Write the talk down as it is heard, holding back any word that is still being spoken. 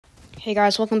Hey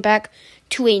guys, welcome back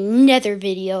to another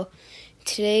video.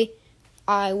 Today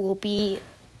I will be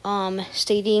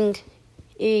stating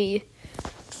a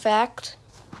fact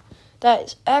that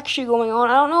is actually going on.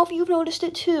 I don't know if you've noticed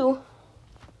it too,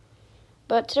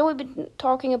 but today we've been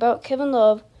talking about Kevin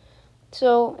Love.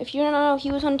 So if you don't know,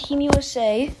 he was on Team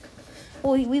USA.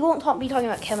 Well, we won't be talking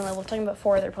about Kevin Love. We're talking about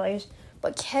 4 other players.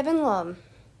 But Kevin Love,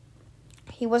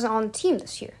 he wasn't on the team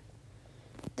this year.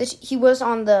 He was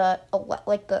on the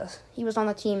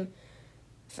team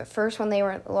first when they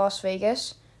were in Las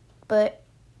Vegas, but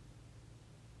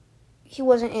he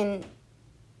wasn't in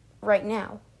right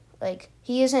now. Like,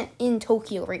 he isn't in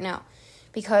Tokyo right now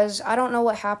because I don't know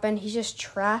what happened. He's just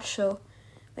trash, so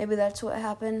maybe that's what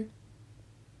happened.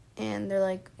 And they're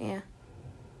like, yeah,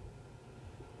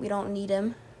 we don't need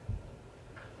him.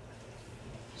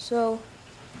 So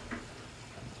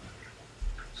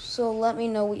let me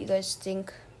know what you guys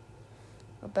think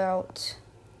about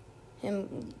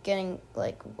him getting,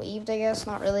 waived, I guess.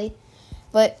 Not really.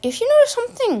 But if you notice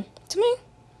something to me,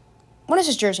 what does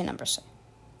his jersey number say?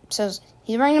 It says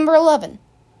he's wearing number 11.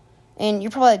 And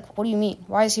you're probably like, what do you mean?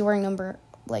 Why is he wearing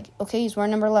he's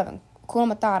wearing number 11.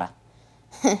 Hakuna Matata.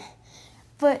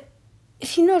 But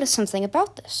if you notice something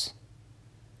about this,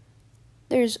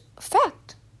 there's a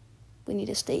fact we need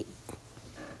to state.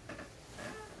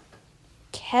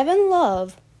 Kevin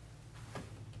Love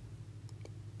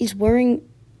is wearing,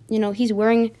 he's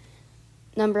wearing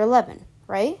number 11,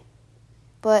 right?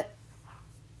 But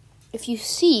if you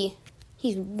see,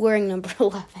 he's wearing number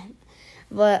 11.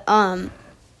 But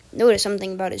notice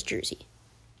something about his jersey.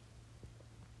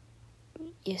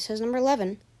 It says number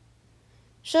 11.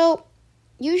 So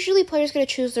usually players get to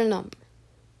choose their number.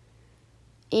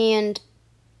 And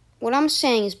what I'm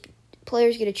saying is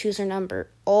players get to choose their number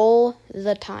all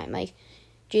the time. Like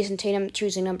Jason Tatum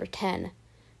choosing number 10.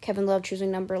 Kevin Love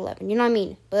choosing number 11. You know what I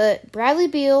mean? But Bradley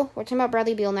Beal, we're talking about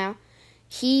Bradley Beal now.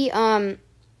 He got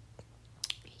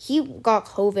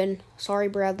COVID. Sorry,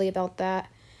 Bradley, about that.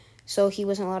 So he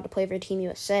wasn't allowed to play for Team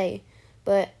USA.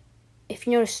 But if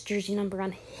you notice jersey number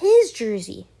on his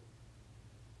jersey,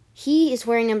 he is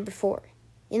wearing number 4.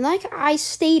 And like I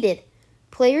stated,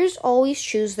 players always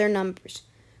choose their numbers.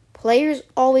 Players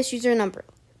always choose their number.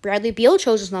 Bradley Beal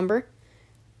chose his number.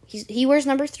 He wears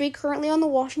number 3 currently on the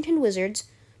Washington Wizards,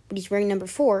 but he's wearing number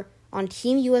 4 on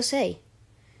Team USA.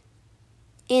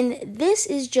 And this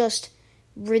is just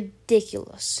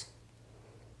ridiculous.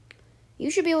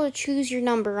 You should be able to choose your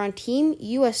number on Team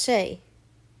USA.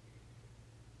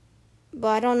 But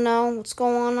I don't know what's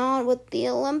going on with the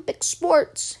Olympic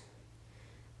sports.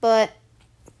 But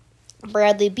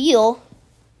Bradley Beal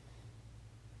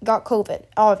got COVID,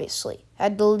 obviously.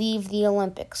 Had to leave the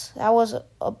Olympics. That was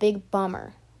a big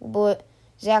bummer. But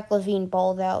Zach LaVine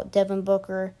balled out. Devin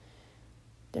Booker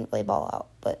didn't really ball out.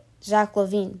 But Zach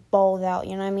LaVine balled out,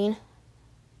 you know what I mean?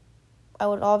 I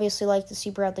would obviously like to see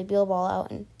Bradley Beal ball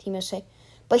out in Team USA.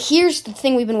 But here's the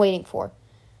thing we've been waiting for.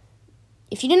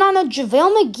 If you did not know,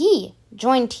 Javale McGee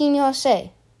joined Team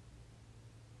USA.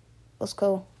 Let's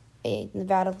go. Hey,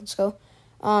 Nevada, let's go.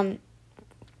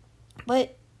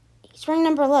 But he's wearing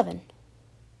number 11.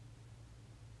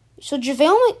 So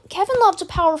Kevin Love's a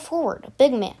power forward, a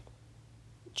big man.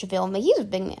 JaVale McGee's a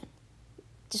big man.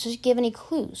 Just to give any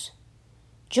clues.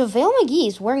 JaVale McGee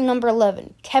is wearing number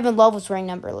 11. Kevin Love was wearing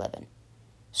number 11.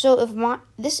 So if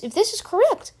this is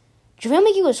correct, JaVale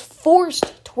McGee was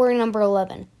forced to wear number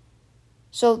 11.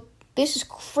 So this is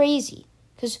crazy.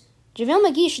 Because JaVale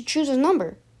McGee should choose his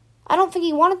number. I don't think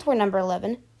he wanted to wear number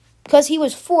 11. Because he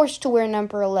was forced to wear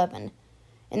number 11.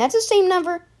 And that's the same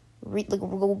number.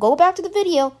 Go back to the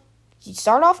video. You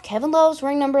start off, Kevin Love's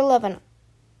wearing number 11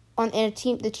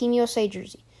 the Team USA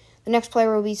jersey. The next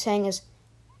player we'll be saying is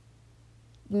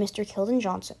Mr. Keldon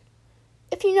Johnson.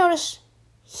 If you notice,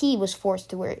 he was forced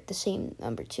to wear the same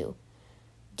number too.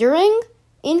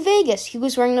 In Vegas, he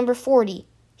was wearing number 40.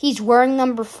 He's wearing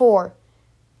number 4.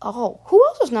 Oh, who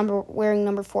else is wearing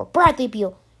number 4? Bradley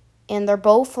Beal. And they're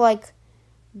both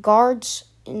guards,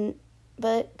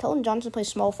 but Keldon Johnson plays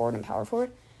small forward and power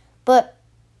forward. But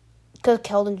because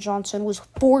Keldon Johnson was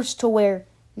forced to wear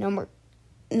number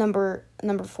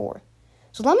 4.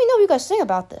 So let me know what you guys think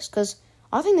about this, because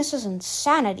I think this is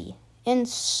insanity.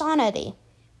 Insanity.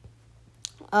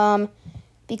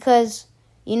 Because,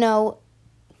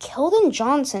 Keldon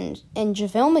Johnson and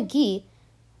JaVale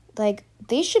McGee,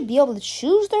 they should be able to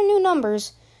choose their new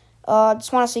numbers.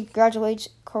 Just want to say congratulations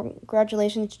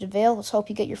to JaVale. Let's hope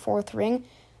you get your 4th ring.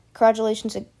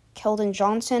 Congratulations to Keldon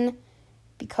Johnson,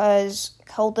 because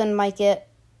Keldon might get,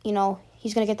 he's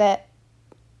going to get that,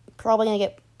 probably going to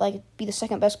get, be the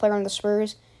second best player on the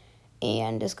Spurs.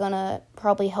 and is going to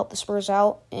probably help the Spurs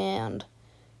out and,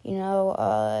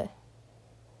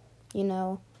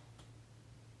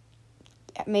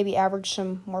 maybe average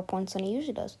some more points than he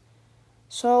usually does.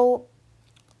 So,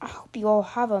 I hope you all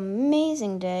have an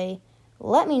amazing day.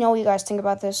 Let me know what you guys think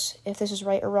about this, if this is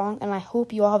right or wrong, and I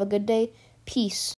hope you all have a good day. Peace.